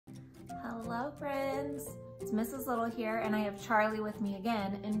Hello friends, it's Mrs. Little here and I have Charlie with me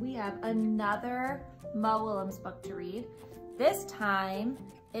again and we have another Mo Willems book to read. This time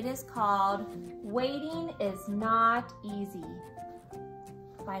it is called Waiting is Not Easy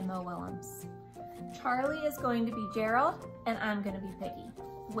by Mo Willems. Charlie is going to be Gerald and I'm going to be Piggy.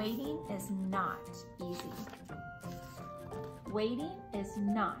 Waiting is not easy. Waiting is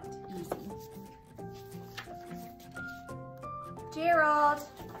not easy. Gerald,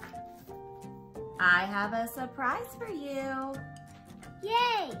 I have a surprise for you.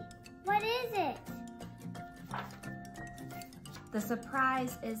 Yay! What is it? The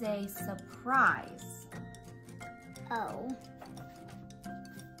surprise is a surprise. Oh.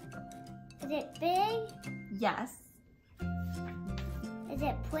 Is it big? Yes. Is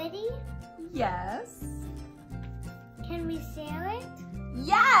it pretty? Yes. Can we share it?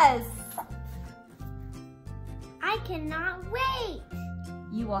 Yes! I cannot wait!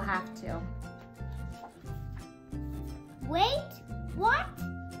 You will have to. Wait? What?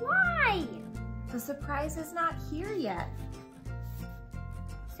 Why? The surprise is not here yet.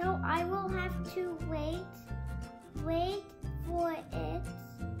 So I will have to wait for it.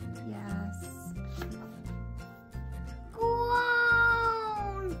 Yes.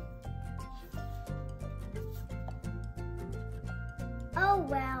 Grown! Oh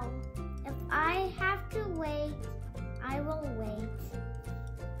well, if I have to wait, I will wait.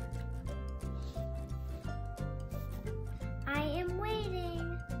 I am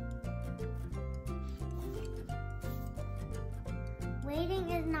waiting. Waiting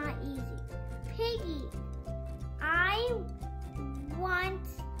is not easy. Piggy, I want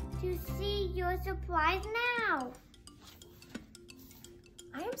to see your surprise now.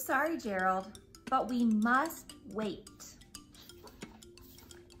 I am sorry, Gerald, but we must wait.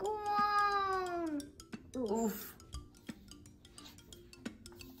 Go on. Oof.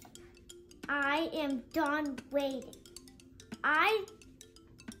 I am done waiting. I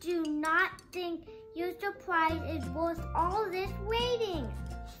do not think your surprise is worth all this waiting.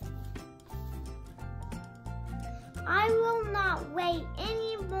 I will not wait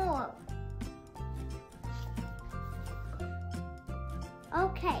anymore.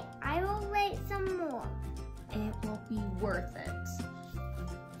 Okay, I will wait some more. It will be worth it.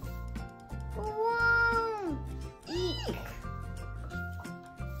 Whoa! Eek.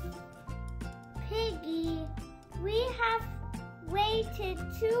 Piggy, we have waited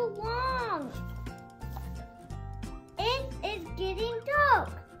too long. It is getting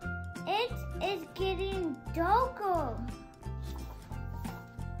dark. It is getting darker.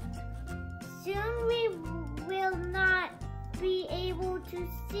 Soon we will not be able to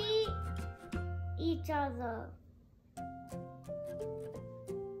see each other.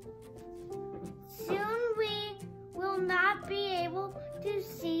 Soon we will not be able to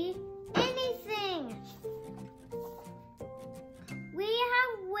see anything. We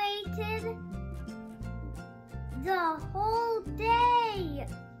have waited the whole day.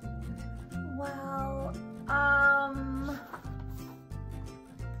 Well,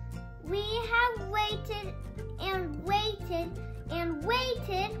 We have waited and waited and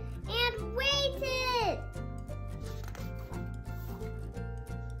waited and waited.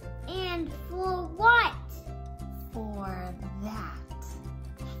 And for what? for that.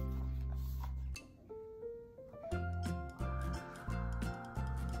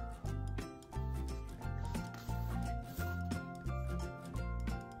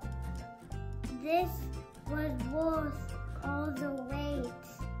 This was worth all the wait.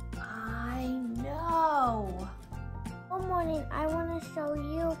 I know. One morning, I want to show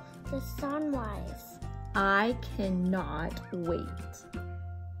you the sunrise. I cannot wait.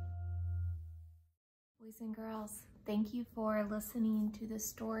 Boys and girls, thank you for listening to this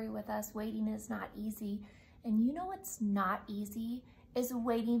story with us. Waiting is not easy. And you know what's not easy is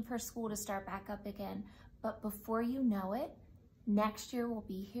waiting for school to start back up again. But before you know it, next year we'll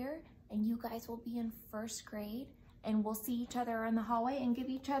be here and you guys will be in first grade and we'll see each other in the hallway and give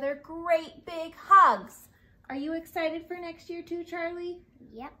each other great big hugs. Are you excited for next year too, Charlie?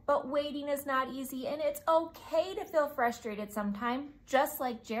 Yep. But waiting is not easy and it's okay to feel frustrated sometimes, just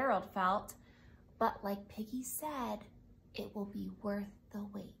like Gerald felt. But like Piggy said, it will be worth the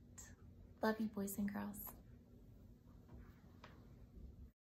wait. Love you, boys and girls.